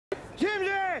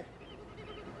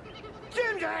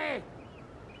Henry!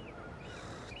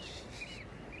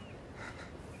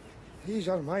 These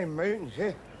are my mountains,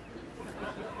 eh?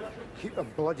 Keep the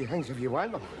bloody things if you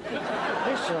want them.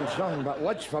 This one's nothing but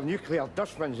lids for nuclear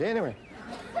dustbins anyway.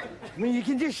 I mean, you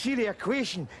can just see the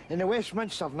equation in the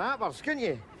Westminster Nappers, can't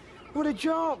you? Oh, the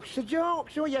jocks.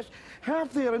 Oh, yes,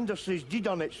 half their industry's dead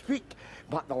on its feet,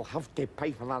 but they'll have to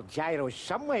pay for their gyros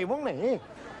some way, won't they, eh?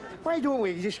 Why don't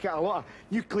we just get a lot of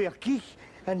nuclear keys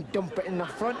and dump it in the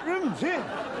front rooms, eh?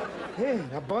 Hey,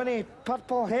 a bonny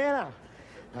purple hair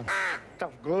and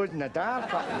stuff glows in the dark.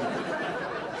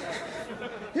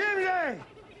 Jamesy!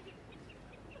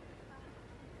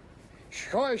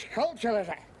 Scottish culture, is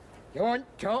it? You won't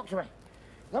talk to me.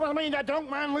 Never mind a drunk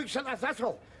man looks at the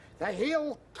thistle. The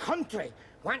whole country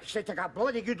wants to take a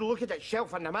bloody good look at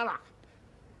itself in the mirror.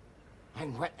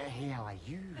 And what the hell are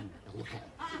you looking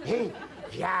at? Hey,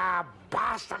 ya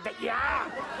bastard that you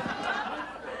are!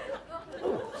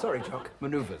 Oh, sorry, Jock.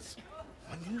 Manoeuvres.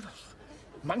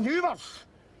 Manoeuvres?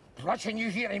 Listen, you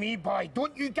hearing me, boy?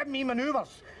 Don't you give me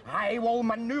manoeuvres. I will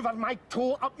manoeuvre my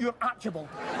toe up your Archibald.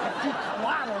 If you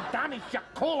quarrel, damage your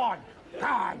colon. Go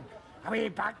on. Away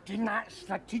back to that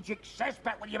strategic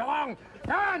cesspit where you belong.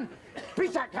 Go on.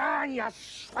 Beat it, go on, you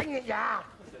swing it, you are.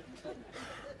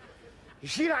 You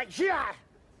see that?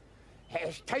 It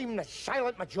is time the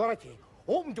silent majority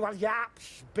opened our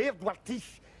yaps, bared our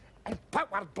teeth, and put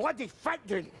our bloody foot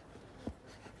down.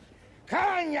 Come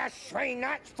on, you swine,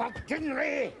 that's for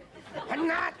Dunray, and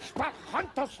that's for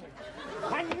Hunterson,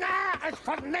 and that is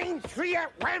for 9-3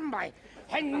 at Wembley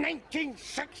in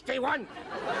 1961.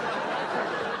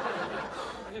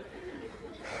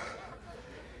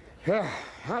 Yeah,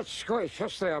 that's Scottish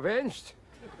history avenged.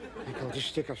 I think I'll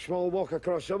just take a small walk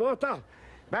across the water,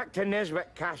 back to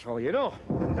Nesbitt Castle, you know.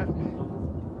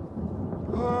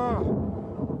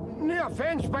 Oh, no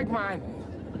offence, big man.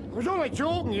 I was only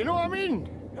joking, you know what I mean?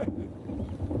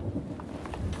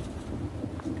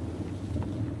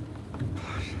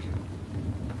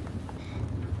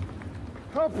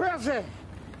 Oh, Percy,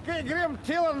 get Graham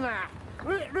Taylor in that.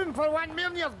 Room for one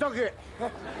man in your dugout.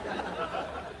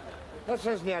 This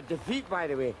isn't a defeat, by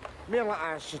the way. Mere like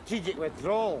a strategic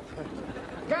withdrawal.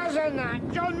 Guys in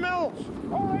that, John Mills.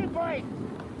 All right, boy.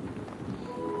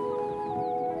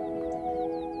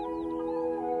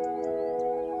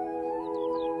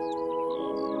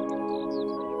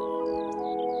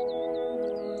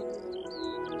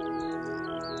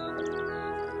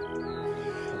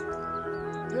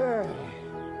 Yeah.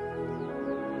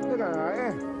 Look at that,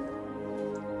 eh?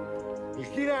 You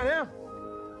see that there?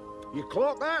 You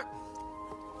clock that?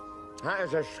 That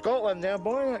is a Scotland there,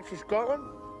 boy. That's a Scotland.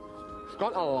 It's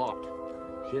got a lot.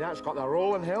 See, that's got the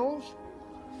rolling hills.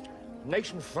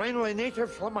 Nice and friendly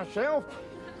natives like myself.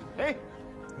 Eh?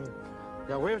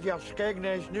 Yeah, where's your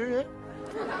Skegness new, eh?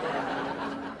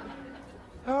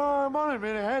 Oh, morning,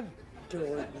 Mary Hen.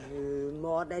 Don't you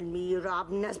morning me, Rab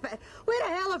Nesbitt. Where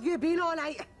the hell have you been all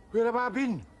night? Where have I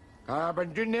been? I've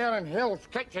been down there in Hell's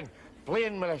Kitchen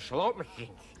playing with the slot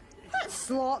machines. What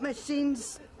slot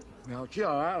machines? Well, cheer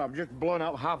that, I've just blown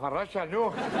up half a Russia, no.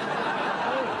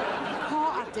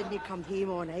 Potter didn't come home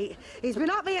all night. He's been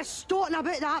up here stoating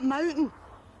about that mountain.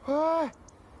 There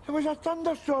was a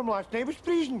thunderstorm last night. It was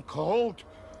freezing cold.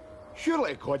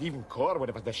 Surely God, even Cotter would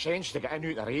have had the sense to get in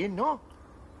out the rain, no?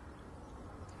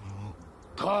 Oh,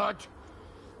 God.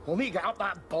 We'll need to get up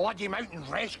that bloody mountain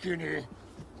rescue now.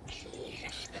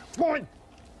 Jesus. Come on.